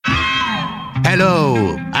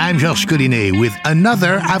Hello, I'm Georges Collinet with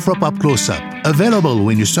another Afropop Close-Up, available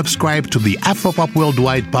when you subscribe to the Afropop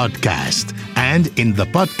Worldwide podcast and in the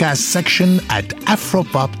podcast section at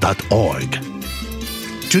afropop.org.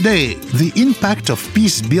 Today, the impact of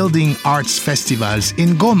peace-building arts festivals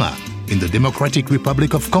in Goma, in the Democratic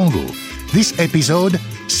Republic of Congo. This episode,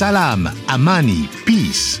 Salam, Amani,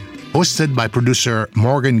 Peace, hosted by producer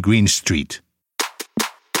Morgan Greenstreet.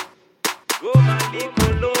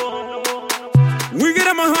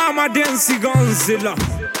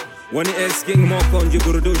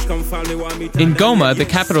 In Goma, the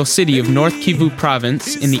capital city of North Kivu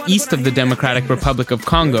province, in the east of the Democratic Republic of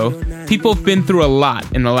Congo, people have been through a lot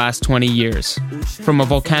in the last 20 years. From a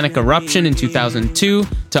volcanic eruption in 2002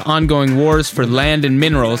 to ongoing wars for land and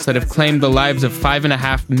minerals that have claimed the lives of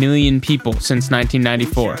 5.5 million people since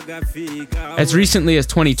 1994. As recently as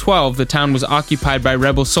 2012, the town was occupied by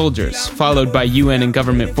rebel soldiers, followed by UN and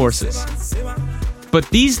government forces. But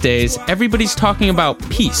these days, everybody's talking about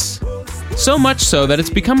peace. So much so that it's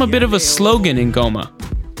become a bit of a slogan in Goma.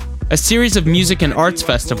 A series of music and arts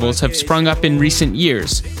festivals have sprung up in recent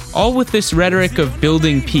years, all with this rhetoric of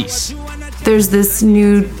building peace. There's this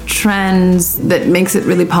new trend that makes it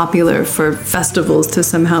really popular for festivals to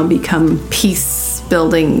somehow become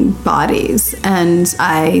peace-building bodies. And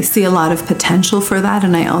I see a lot of potential for that,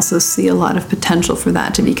 and I also see a lot of potential for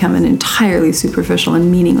that to become an entirely superficial and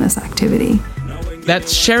meaningless activity.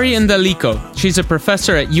 That's Sherry Ndaliko. She's a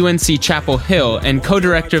professor at UNC Chapel Hill and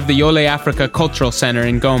co-director of the Yole Africa Cultural Center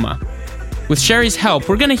in Goma. With Sherry's help,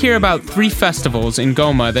 we're going to hear about 3 festivals in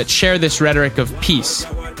Goma that share this rhetoric of peace,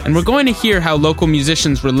 and we're going to hear how local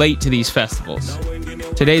musicians relate to these festivals.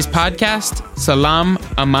 Today's podcast, Salam,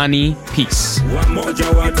 Amani, Peace.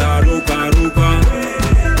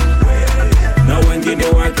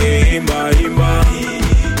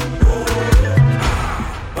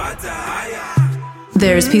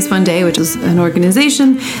 There's Peace One Day, which is an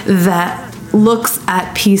organization that looks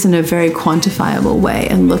at peace in a very quantifiable way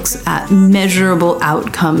and looks at measurable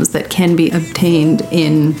outcomes that can be obtained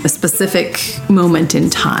in a specific moment in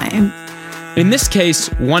time. In this case,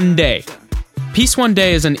 One Day. Peace One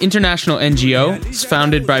Day is an international NGO. It's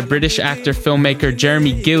founded by British actor-filmmaker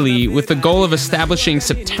Jeremy Gilley with the goal of establishing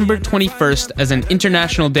September 21st as an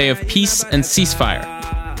International Day of Peace and Ceasefire.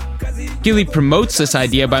 Gilley promotes this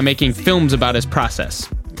idea by making films about his process,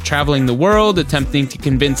 traveling the world, attempting to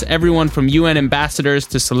convince everyone from UN ambassadors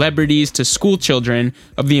to celebrities to school children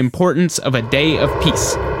of the importance of a day of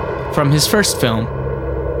peace. From his first film.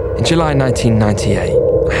 In July 1998,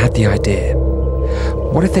 I had the idea.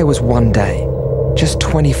 What if there was one day, just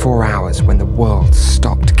 24 hours, when the world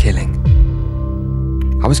stopped killing?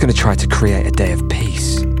 I was going to try to create a day of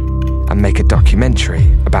peace and make a documentary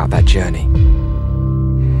about that journey.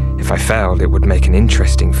 If I failed, it would make an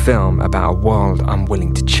interesting film about a world I'm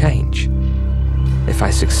willing to change. If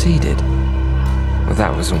I succeeded, well,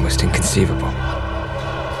 that was almost inconceivable.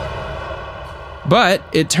 But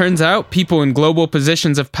it turns out people in global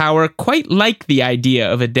positions of power quite like the idea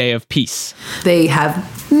of a day of peace. They have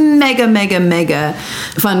mega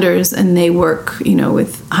funders, and they work,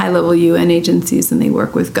 with high-level UN agencies, and they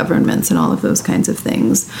work with governments and all of those kinds of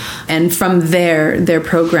things. And from there, their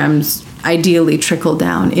programs ideally trickle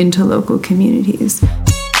down into local communities.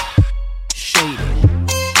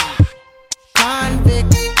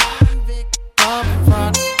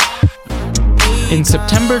 In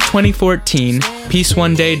September 2014, Peace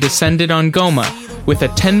One Day descended on Goma with a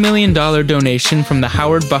 $10 million donation from the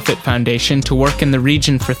Howard Buffett Foundation to work in the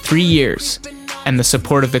region for 3 years, and the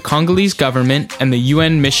support of the Congolese government and the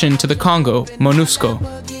UN mission to the Congo, MONUSCO.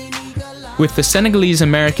 With the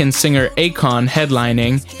Senegalese-American singer Akon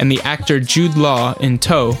headlining and the actor Jude Law in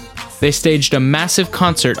tow, they staged a massive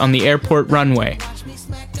concert on the airport runway.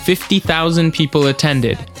 50,000 people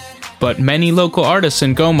attended, but many local artists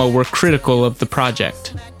in Goma were critical of the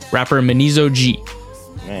project. Rapper Manizo G.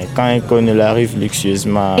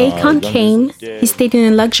 Akon came, he stayed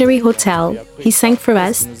in a luxury hotel, he sang for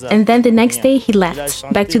us, and then the next day he left,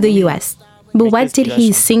 back to the US. But what did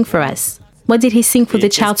he sing for us? What did he sing for the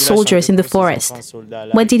child soldiers in the forest?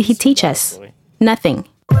 What did he teach us? Nothing.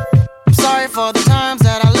 I'm sorry for the times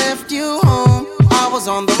that I left you home. I was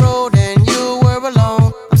on the road and you were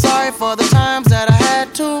alone. I'm sorry for the times that I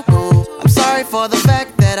had to go. I'm sorry for the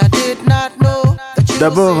fact that I did not know.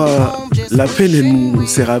 D'abord, la paix ne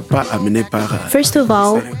sera pas amenée par... First of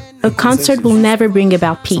all, a concert will never bring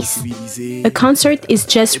about peace. A concert is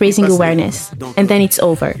just raising awareness, and then it's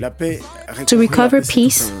over. To recover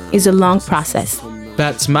peace is a long process.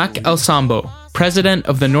 That's Mac El Sambo, president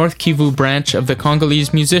of the North Kivu branch of the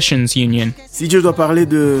Congolese Musicians Union. Si je dois parler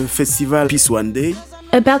de festival Peace One Day,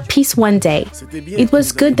 About Peace One Day. It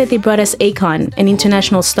was good that they brought us Akon, an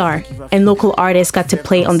international star, and local artists got to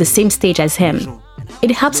play on the same stage as him.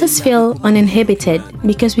 It helps us feel uninhibited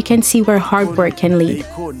because we can see where hard work can lead.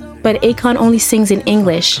 But Akon only sings in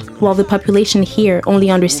English, while the population here only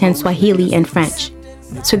understands Swahili and French.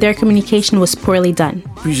 So their communication was poorly done.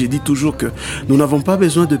 Puis j'ai dit toujours que nous n'avons pas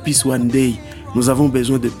besoin de peace one day, nous avons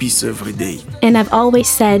besoin de peace every day. And I've always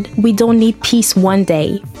said we don't need peace one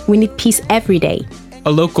day, we need peace every day.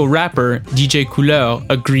 A local rapper, DJ Couleur,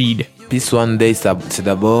 agreed. Peace one day, c'est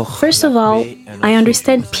d'abord. First of all, I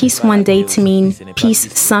understand peace one day to mean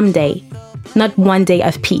peace someday, not one day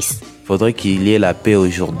of peace. Faudrait qu'il y ait la paix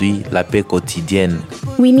aujourd'hui, la paix quotidienne.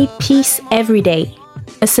 We need peace every day,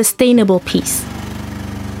 a sustainable peace.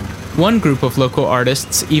 One group of local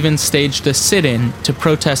artists even staged a sit-in to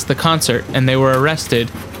protest the concert, and they were arrested.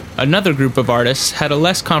 Another group of artists had a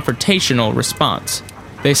less confrontational response.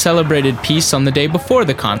 They celebrated peace on the day before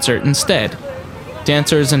the concert instead.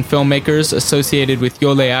 Dancers and filmmakers associated with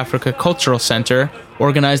Yole Africa Cultural Center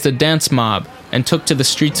organized a dance mob and took to the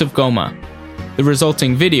streets of Goma. The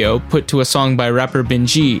resulting video, put to a song by rapper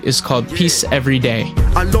Benji, is called Peace Every Day.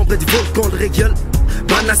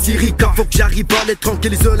 Manasirika, faut que j'arrive à les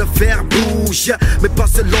tranquilliser, le fer bouge. Mais pas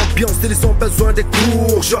seul l'ambiance, ils ont besoin des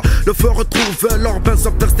courges. Le feu retrouve leur bain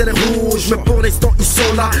sans percer les rouges. Mais pour l'instant, ils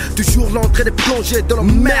sont là, toujours l'entrée des plongées dans leur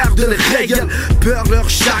merde, les règles. Peur, leur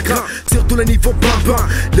chagrin, sur tous les niveaux, bambin.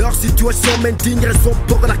 Leur situation m'indigne, raison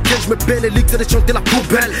pour laquelle je me paie les ligues, c'est de chanter la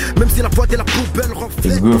poubelle. Même si la voix de la poubelle reflète.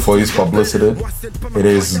 It's good for his publicity. It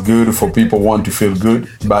is good for people who want to feel good.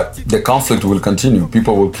 But the conflict will continue.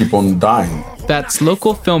 People will keep on dying. That's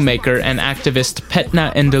local filmmaker and activist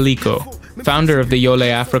Petna Endeliko, founder of the Yole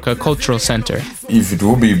Africa Cultural Center. If it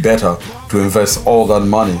would be better to invest all that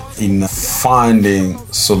money in finding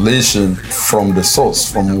solution from the source,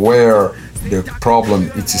 from where the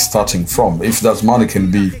problem is starting from, if that money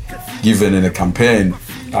can be given in a campaign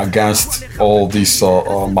against all these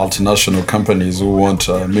multinational companies who want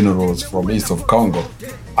minerals from east of Congo,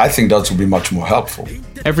 I think that would be much more helpful.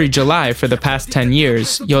 Every July for the past 10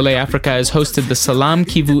 years, Yole Africa has hosted the Salam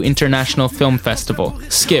Kivu International Film Festival,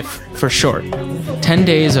 SKIF for short. 10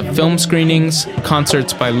 days of film screenings,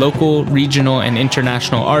 concerts by local, regional, and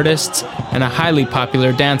international artists, and a highly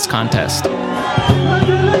popular dance contest.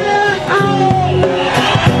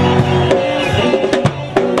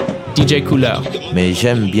 DJ Couleur. Mais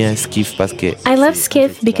j'aime bien SKIF parce que I love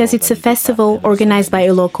SKIF because it's a festival organized by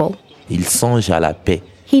a local. il songe à la paix.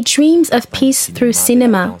 He dreams of peace through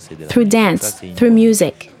cinema, through dance, through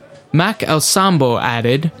music. Mac El Sambo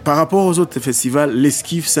added, Par rapport aux autres festivals,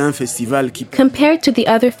 l'Esquif, c'est un festival qui... Compared to the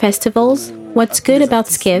other festivals, what's good about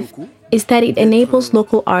SKIF is that it enables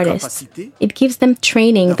local artists. It gives them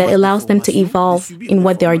training that allows them to evolve in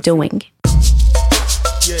what they are doing.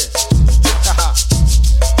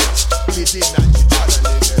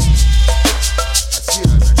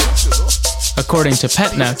 According to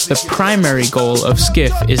Petna, the primary goal of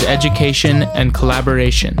SKIF is education and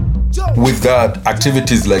collaboration. With that,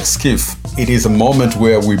 activities like SKIF, it is a moment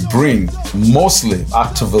where we bring mostly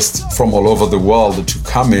activists from all over the world to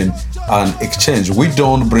come in and exchange. We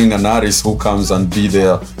don't bring an artist who comes and be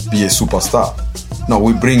a superstar. No,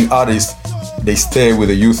 we bring artists, they stay with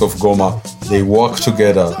the youth of Goma, they work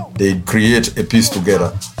together, they create a piece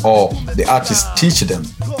together, or the artists teach them,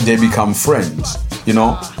 they become friends. You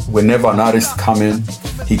know, whenever an artist comes in,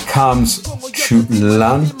 he comes to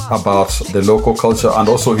learn about the local culture, and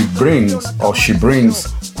also he brings or she brings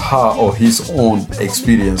her or his own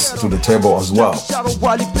experience to the table as well.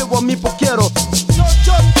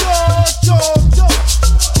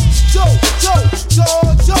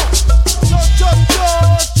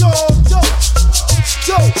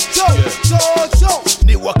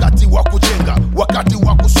 Ni wakati wa kujenga, wakati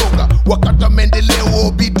wa kusonga, wakati wa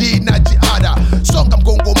maendeleo, bidii na jihada. Songa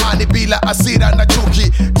mkongomani bila asira na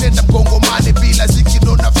chuki, tenda mkongomani bila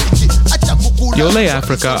zikido na fiki. Yole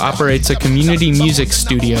Africa operates a community music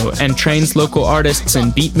studio and trains local artists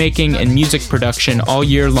in beat making and music production all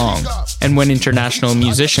year long. And when international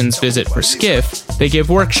musicians visit for SKIF, they give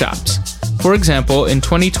workshops. For example, in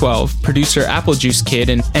 2012, producer Applejuice Kid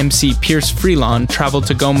and MC Pierce Freelon traveled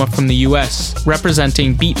to Goma from the US,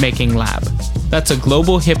 representing Beatmaking Lab. That's a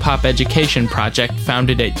global hip-hop education project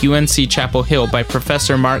founded at UNC Chapel Hill by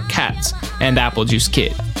Professor Mark Katz and Applejuice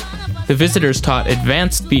Kid. The visitors taught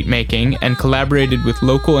advanced beatmaking and collaborated with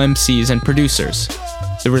local MCs and producers.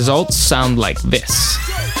 The results sound like this.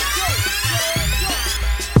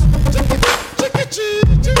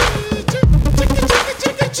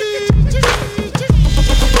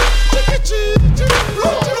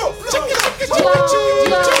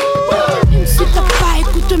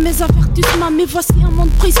 mes avertissements. Mais voici un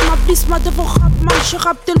monde prisme, abysme devant rap-man. Je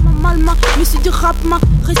rappe tellement mal, mais c'est du rap-man.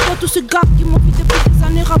 Respect à tous ces gars qui m'ont vu depuis des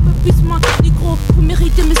années, rap-pisme. Négro, vous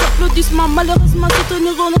méritez mes applaudissements. Malheureusement, ces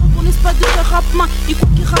négros ne reconnaissent pas de rap-man. Ils croient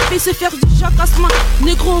qu'ils rapper, c'est faire du jacassement.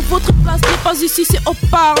 Négro, votre place n'est pas ici, c'est au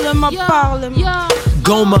Parlement, Parlement.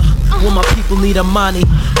 Goma, when my people need a money.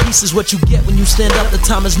 Peace is what you get when you stand up. The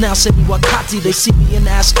time is now, say me Wakati. They see me and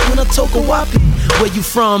ask, Una Toka Wapi. Where you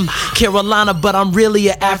from? Carolina, but I'm really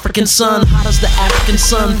an African son. Hot as the African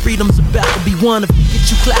sun. Freedom's about to be won. If you get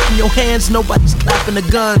you clapping your hands, nobody's clapping a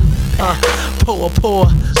gun. Poa Poa,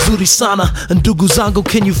 Zuri Sana, and Ndugu Zangu,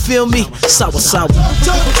 can you feel me? Sawa Sawa.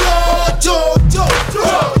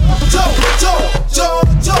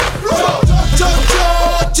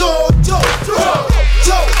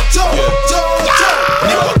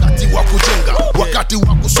 Ni wakati wa kujenga, wakati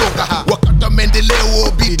wa kusonga, wakati wa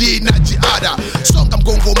maendeleo, bidii na jihada. Songa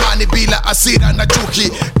mgongomani bila asira na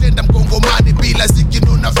chuki, tenda mgongomani bila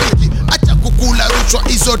zikino na fiki. Acha kukula rushwa,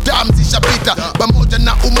 hizo damu zishapita. Pamoja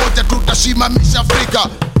na umoja tutashimamisha Afrika.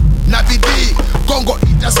 Na bidii Kongo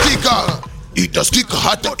itasikika, itasikika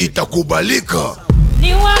hata itakubalika.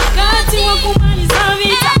 Ni wakati wa kumaliza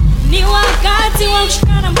vita, ni wakati wa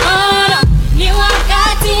kushikana mkono, ni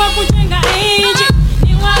wakati wa kujenga nchi,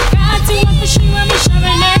 ni wakati wa kushimamisha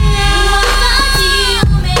bendera. Ni wakati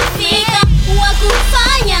umefika wa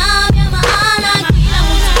kufanya vya maana, kila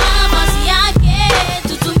mtu na nafasi yake,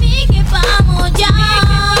 tutumike pamoja.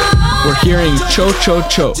 We're hearing Cho Cho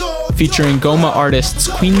Cho, featuring Goma artists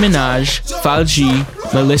Queen Minaj, Falji,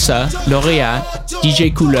 Melissa, Laureat,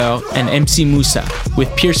 DJ Couleur, and MC Musa,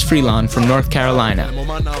 with Pierce Freelon from North Carolina.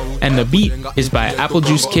 And the beat is by Apple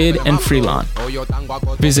Juice Kid and Freelon.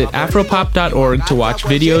 Visit afropop.org to watch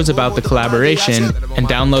videos about the collaboration and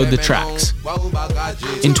download the tracks.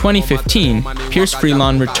 In 2015, Pierce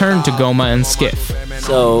Freelon returned to Goma and Skiff.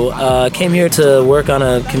 So I came here to work on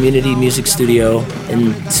a community music studio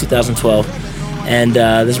in 2012. And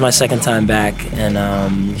this is my second time back, and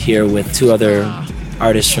I'm here with two other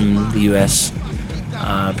artists from the U.S.,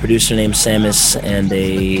 a producer named Samus and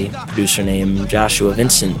a producer named Joshua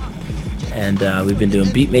Vincent. And we've been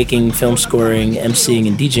doing beat making, film scoring, MCing,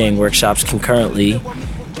 and DJing workshops concurrently,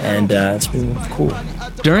 and it's been cool.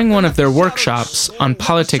 During one of their workshops on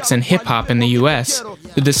politics and hip-hop in the U.S.,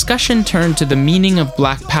 the discussion turned to the meaning of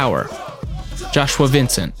Black Power. Joshua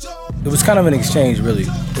Vincent. It was kind of an exchange, really.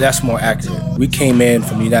 That's more accurate. We came in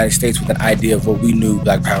from the United States with an idea of what we knew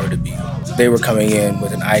Black Power to be. They were coming in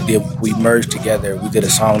with an idea. We merged together. We did a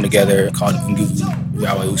song together called Nguvu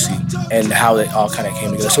Yaweusi, and how it all kind of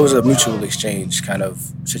came together. So it was a mutual exchange kind of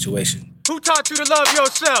situation. Who taught you to love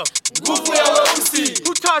yourself? Nguvu Yaweusi.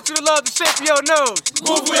 Who taught you to love the shape of your nose?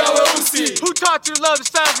 Nguvu Yaweusi. Who taught you to love the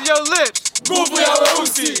size of your lips? Nguvu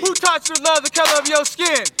Yaweusi. Who taught you to love the color of your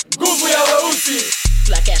skin? Nguvu Yaweusi.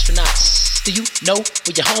 Black astronauts, do you know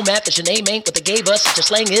where your home at? That your name ain't what they gave us. That your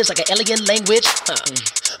slang is like an alien language.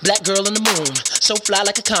 Black girl on the moon, so fly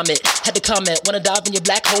like a comet. Had to comment, wanna dive in your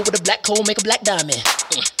black hole with a black hole, make a black diamond.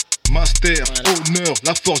 Master, honneur,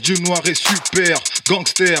 la force du noir est super.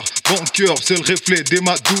 Gangster, vainqueur, c'est le reflet de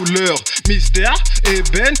ma douleur. Mystère,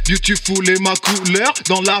 ébène, beautiful et ma couleur.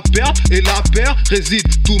 Dans la paire et la paire réside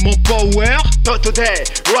tout mon power. So today,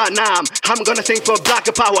 right now, I'm gonna sing for Black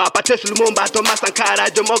Power. Patrice Lumumba, Thomas Sankara,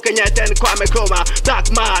 Jomo Kenyatta and Kwame Nkrumah. Black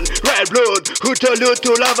man, red blood. Who told you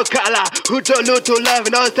to love a color? Who told you to love?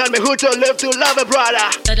 And tell me who told you to love a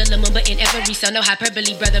brother? Southern Lumumba in every son, no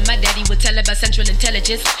hyperbole, brother. My daddy would tell about Central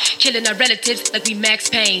Intelligence. Killing our relatives like we Max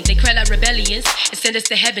Payne. They crawl our rebellions and send us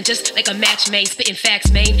to heaven just like a match made. Spitting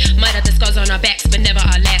facts, main. Might have the scars on our backs, but never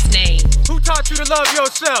our last name. Who taught you to love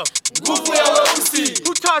yourself? Nguvu Yaweusi.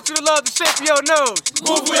 Who taught you to love the shape of your nose?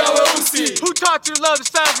 Nguvu Yaweusi. Who taught you to love the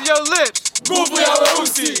size of your lips? Nguvu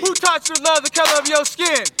Yaweusi. Who taught you to love the color of your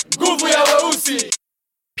skin? Nguvu Yaweusi.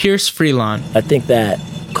 Pierce Freelon. I think that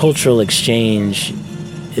cultural exchange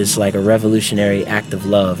is like a revolutionary act of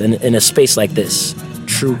love in a space like this.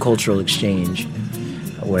 True cultural exchange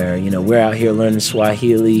where, you know, we're out here learning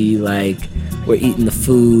Swahili, like we're eating the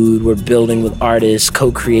food, we're building with artists,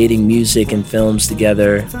 co-creating music and films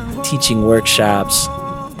together, teaching workshops.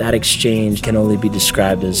 That exchange can only be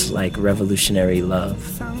described as like revolutionary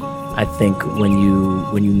love. I think when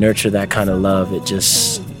you nurture that kind of love, it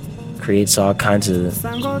just creates all kinds of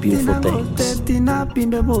beautiful things.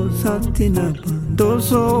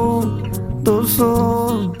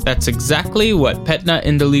 That's exactly what Petna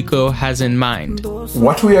Indaliko has in mind.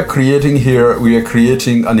 What we are creating here, we are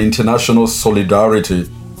creating an international solidarity,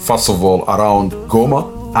 first of all, around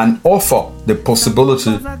Goma, and offer the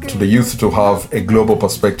possibility to the youth to have a global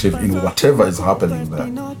perspective in whatever is happening there.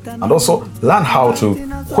 And also learn how to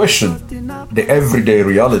question the everyday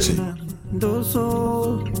reality.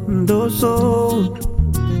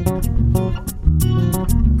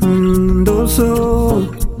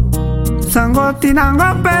 Sango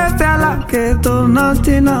tinango petela ke to no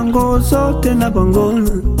tinango so tina bangona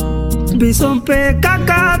bisompe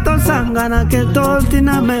kakato sangana ke to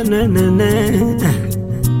tina menene.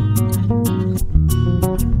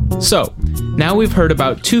 So, now we've heard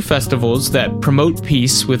about two festivals that promote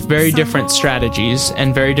peace with very different strategies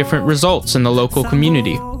and very different results in the local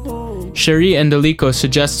community. Cherie Endeliko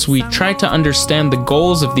suggests we try to understand the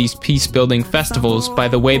goals of these peace-building festivals by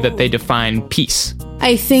the way that they define peace.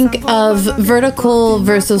 I think of vertical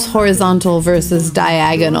versus horizontal versus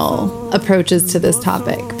diagonal approaches to this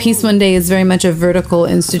topic. Peace One Day is very much a vertical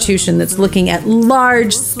institution that's looking at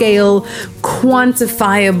large-scale,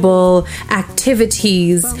 quantifiable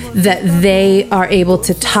activities that they are able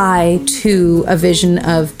to tie to a vision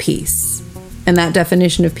of peace. And that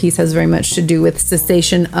definition of peace has very much to do with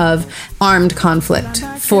cessation of armed conflict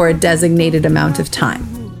for a designated amount of time.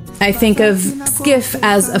 I think of SCIF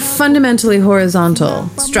as a fundamentally horizontal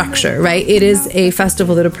structure, right? It is a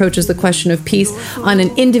festival that approaches the question of peace on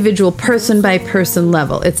an individual person-by-person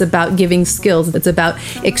level. It's about giving skills. It's about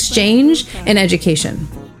exchange and education.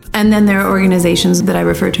 And then there are organizations that I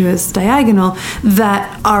refer to as diagonal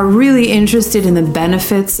that are really interested in the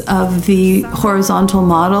benefits of the horizontal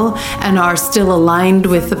model and are still aligned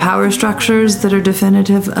with the power structures that are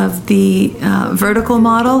definitive of the vertical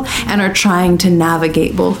model and are trying to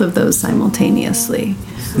navigate both of those simultaneously.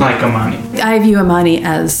 Like Amani. I view Amani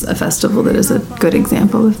as a festival that is a good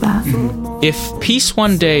example of that. If Peace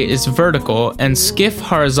One Day is vertical and SCIF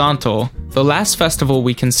horizontal, the last festival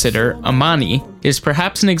we consider, Amani, is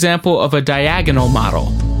perhaps an example of a diagonal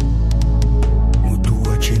model.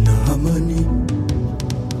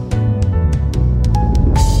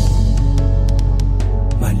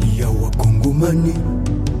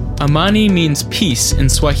 Amani means peace in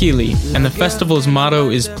Swahili, and the festival's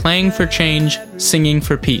motto is playing for change, singing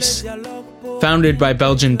for peace. Founded by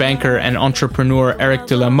Belgian banker and entrepreneur Eric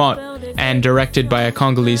de la Motte and directed by a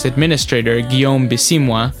Congolese administrator, Guillaume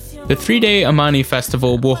Bisimwa, the 3-day Amani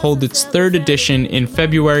Festival will hold its third edition in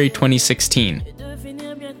February 2016.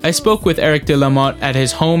 I spoke with Eric de la Motte at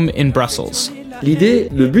his home in Brussels.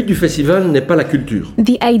 Le but du festival n'est pas la culture.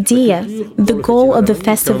 The idea, the goal of the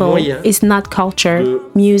festival is not culture,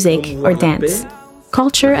 music, or dance.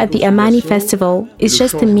 Culture at the Amani Festival is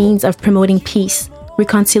just a means of promoting peace,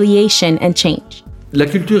 reconciliation, and change. La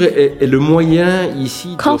culture est le moyen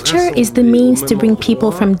ici. Culture is the means to bring people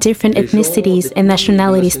from different ethnicities and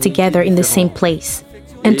nationalities together in the same place,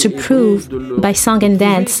 and to prove, by song and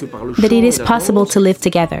dance, that it is possible to live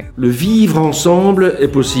together. Le vivre ensemble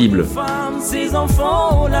est possible.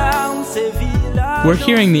 We're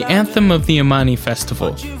hearing the anthem of the Amani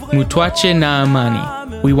Festival, Mutwache na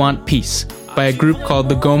Amani, We Want Peace, by a group called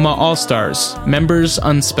the Goma All-Stars, members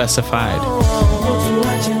unspecified.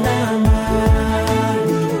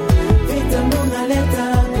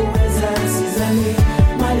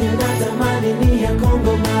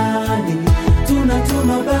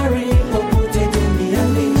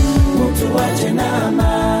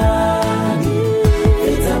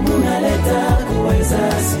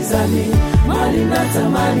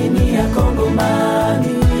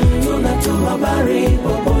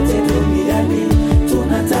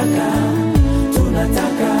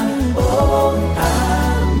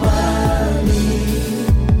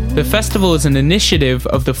 The festival is an initiative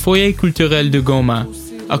of the Foyer Culturel de Goma,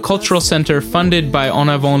 a cultural center funded by En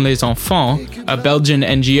Avant les Enfants, a Belgian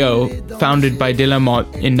NGO founded by de la Motte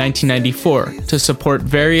in 1994 to support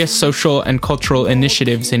various social and cultural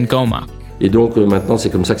initiatives in Goma.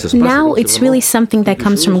 Now it's really something that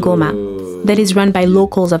comes from Goma, that is run by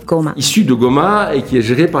locals of Goma. Issu de Goma et qui est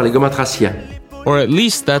géré par les Gomatraciens. Or at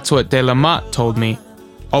least that's what de la Motte told me.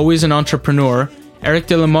 Always an entrepreneur, Eric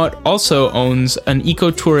de la Motte also owns an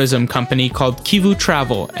ecotourism company called Kivu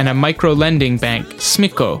Travel and a micro-lending bank,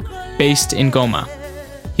 Smiko, based in Goma.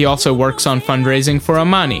 He also works on fundraising for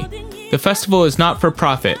Amani. The festival is not for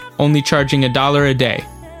profit, only charging $1 a day.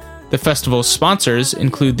 The festival's sponsors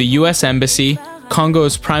include the U.S. Embassy,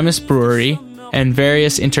 Congo's Primus Brewery, and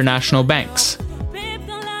various international banks.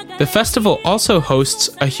 The festival also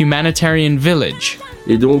hosts a humanitarian village.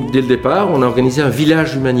 Et donc, dès le départ, on a organisé un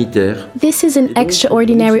village humanitaire. This is an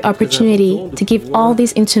extraordinary opportunity to give all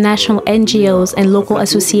these international NGOs and local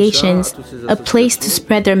associations a place to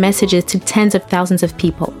spread their messages to tens of thousands of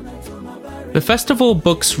people. The festival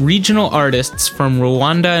books regional artists from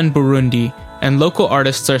Rwanda and Burundi and local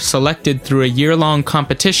artists are selected through a year-long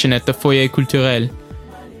competition at the Foyer Culturel.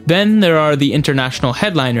 Then there are the international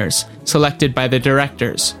headliners, selected by the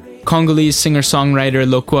directors. Congolese singer-songwriter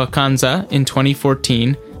Lokua Kanza in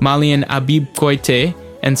 2014, Malian Habib Koité,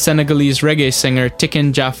 and Senegalese reggae singer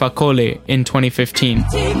Tiken Jah Fakoly in 2015.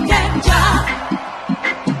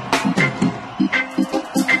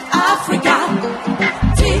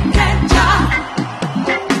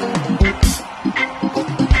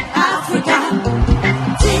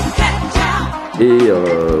 Et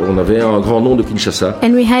on avait un grand nom de Kinshasa.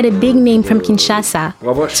 And we had a big name from Kinshasa,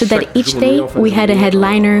 so that each day we had a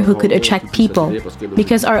headliner who could attract people,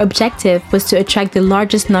 because our objective was to attract the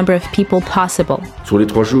largest number of people possible. Sur les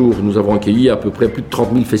 3 jours, nous avons accueilli à peu près plus de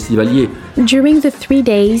 30 000 festivaliers. During the 3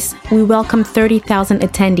 days, we welcomed 30,000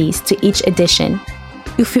 attendees to each edition.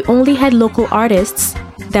 If we only had local artists,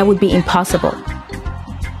 that would be impossible.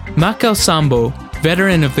 Mac Elsambo,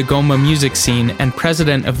 veteran of the Goma music scene and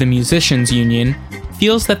president of the Musicians Union,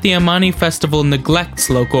 feels that the Amani Festival neglects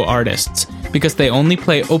local artists because they only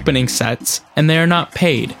play opening sets and they are not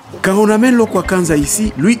paid. Quand on amène Lokua Kanza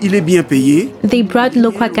ici, lui, il est bien payé. They brought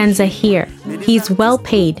Lokua Kanza here. He is well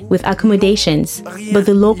paid with accommodations, but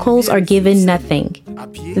the locals are given nothing.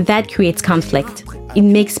 That creates conflict. It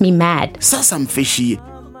makes me mad. Ça me fait chier.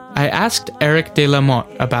 I asked Eric Delamotte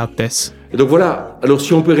about this. Et donc voilà, alors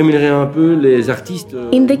si on peut rémunérer un peu les artistes...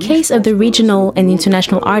 In the case of the regional and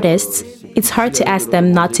international artists, it's hard to ask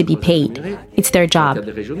them not to be paid. It's their job.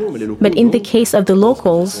 But in the case of the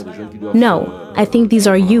locals, no, I think these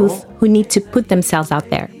are youth who need to put themselves out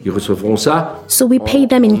there. Ils recevront ça. So we pay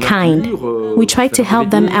them in kind. We try to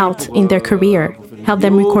help them out in their career, help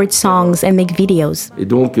them record songs and make videos. Et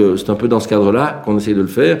donc c'est un peu dans ce cadre-là qu'on essaie de le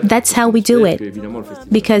faire. That's how we do it.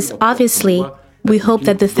 Because obviously, we hope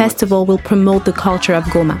that the festival will promote the culture of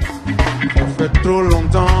Goma.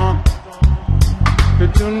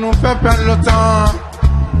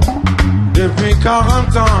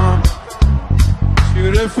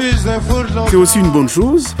 C'est aussi une bonne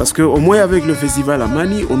chose parce qu'au moins avec le festival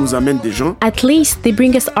Amani, on nous amène des gens. At least they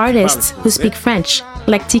bring us artists who speak French,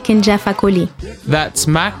 like Tiken Jah Fakoly. That's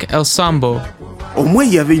Mac Elsambo. Au moins,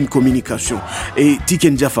 il y avait une communication. Et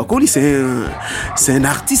Tiken Jah Fakoly, c'est un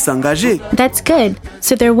artiste engagé. That's good.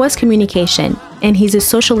 So there was communication, and he's a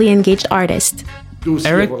socially engaged artist.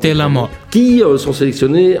 Eric Delamotte. Qui sont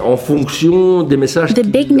sélectionnés en fonction des messages. The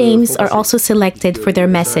big names are also selected for their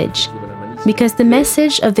message, because the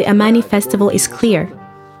message of the Amani Festival is clear.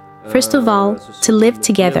 First of all, to live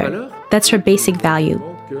together. That's her basic value.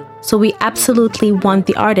 So we absolutely want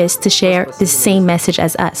the artists to share the same message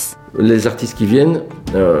as us. Les artistes qui viennent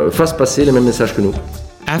fassent passer les mêmes messages que nous.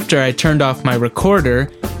 After I turned off my recorder,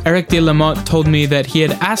 Eric Delamotte told me that he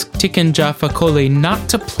had asked Tiken Jah Fakoly not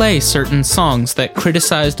to play certain songs that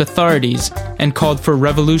criticized authorities and called for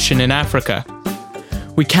revolution in Africa.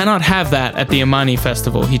 We cannot have that at the Amani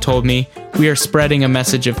Festival, he told me. We are spreading a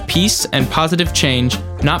message of peace and positive change,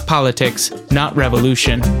 not politics, not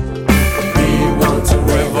revolution. We want a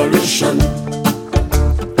revolution.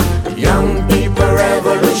 Young people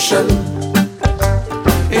revolution.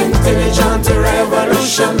 Intelligent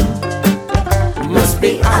revolution. Must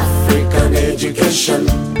be African education.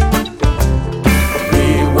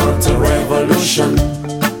 We want a revolution.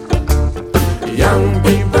 Young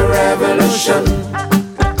people revolution.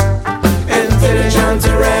 Intelligent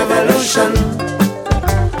revolution.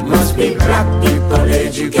 Must be black people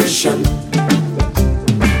education.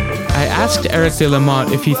 I asked Eric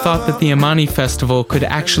Delamotte if he thought that the Amani Festival could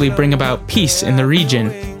actually bring about peace in the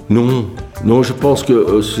region. Non, je pense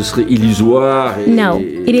que ce serait illusoire. No,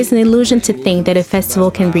 it is an illusion to think that a festival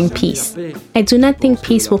can bring peace. I do not think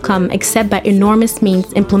peace will come except by enormous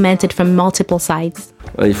means implemented from multiple sides.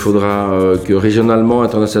 Il faudra que régionalement,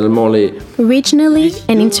 internationalement, Regionally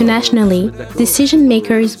and internationally, decision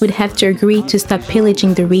makers would have to agree to stop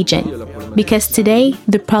pillaging the region. Because today,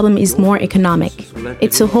 the problem is more economic.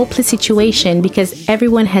 It's a hopeless situation because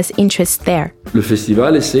everyone has interests there. Le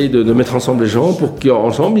festival essaie de mettre ensemble les gens pour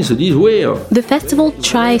qu'ensemble ils se disent oui. The festival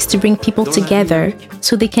tries to bring people together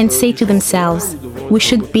so they can say to themselves, we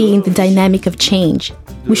should be in the dynamic of change.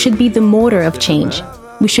 We should be the motor of change.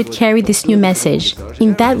 We should carry this new message.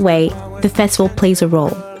 In that way, the festival plays a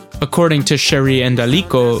role. According to Sherry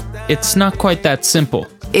Ndaliko, it's not quite that simple.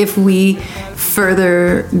 If we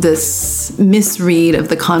further this misread of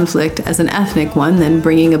the conflict as an ethnic one, then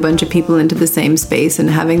bringing a bunch of people into the same space and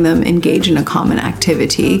having them engage in a common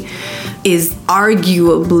activity is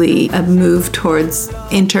arguably a move towards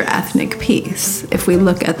inter-ethnic peace. If we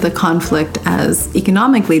look at the conflict as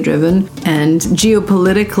economically driven and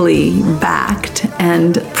geopolitically backed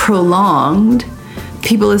and prolonged,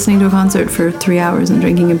 people listening to a concert for 3 hours and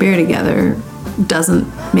drinking a beer together doesn't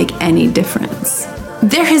make any difference.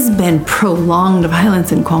 There has been prolonged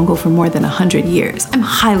violence in Congo for more than 100 years. I'm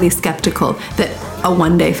highly skeptical that a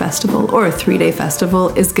one-day festival or a 3-day festival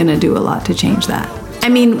is going to do a lot to change that. I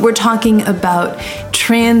mean, we're talking about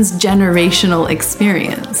transgenerational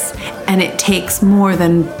experience, and it takes more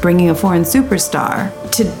than bringing a foreign superstar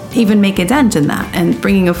to even make a dent in that. And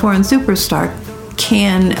bringing a foreign superstar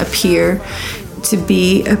can appear to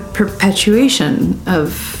be a perpetuation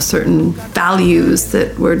of certain values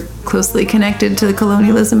that were closely connected to the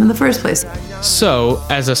colonialism in the first place. So,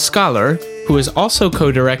 as a scholar, who is also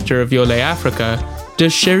co-director of Yole Africa,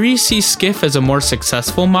 does Cherie see Skiff as a more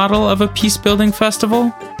successful model of a peace-building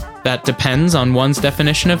festival? That depends on one's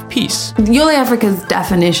definition of peace. Yole Africa's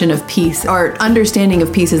definition of peace, or understanding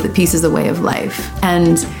of peace, is that peace is a way of life.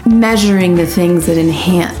 And measuring the things that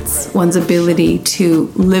enhance one's ability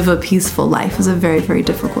to live a peaceful life is a very, very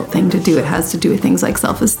difficult thing to do. It has to do with things like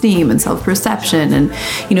self-esteem and self-perception and,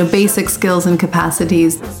 basic skills and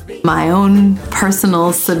capacities. My own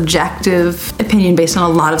personal subjective opinion, based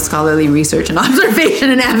on a lot of scholarly research and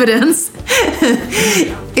observation and evidence,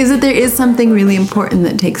 is that there is something really important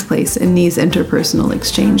that takes place in these interpersonal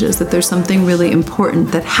exchanges, that there's something really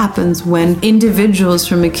important that happens when individuals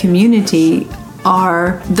from a community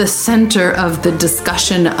are the center of the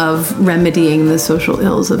discussion of remedying the social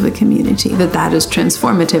ills of a community, that is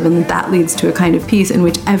transformative, and that leads to a kind of peace in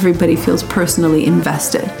which everybody feels personally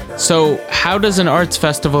invested. So, how does an arts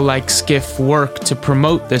festival like Skiff work to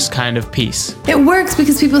promote this kind of peace? It works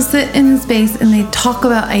because people sit in the space and they talk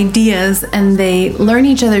about ideas and they learn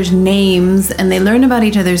each other's names and they learn about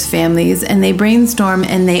each other's families and they brainstorm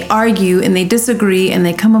and they argue and they disagree and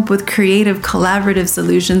they come up with creative, collaborative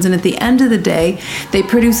solutions, and at the end of the day, they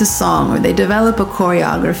produce a song or they develop a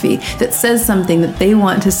choreography that says something that they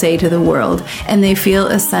want to say to the world, and they feel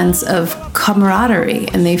a sense of camaraderie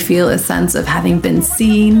and they feel a sense of having been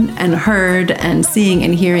seen and heard and seeing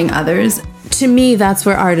and hearing others. To me, that's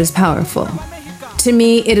where art is powerful. To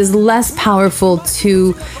me, it is less powerful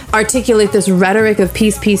to articulate this rhetoric of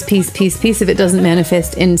peace, peace, peace, peace, peace if it doesn't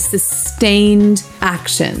manifest in sustained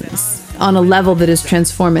actions on a level that is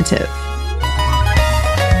transformative.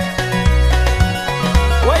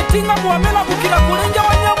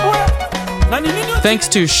 Thanks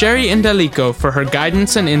to Cherie Indaliko for her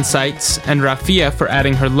guidance and insights, and Rafia for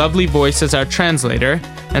adding her lovely voice as our translator,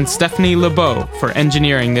 and Stephanie Lebeau for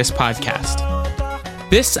engineering this podcast.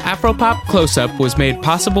 This Afropop Close-Up was made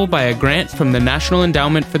possible by a grant from the National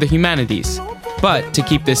Endowment for the Humanities. But to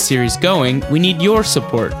keep this series going, we need your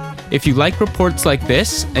support. If you like reports like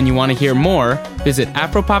this and you want to hear more, visit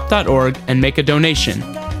afropop.org and make a donation.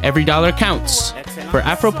 Every dollar counts. For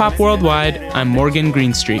Afropop Worldwide, I'm Morgan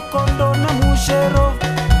Greenstreet.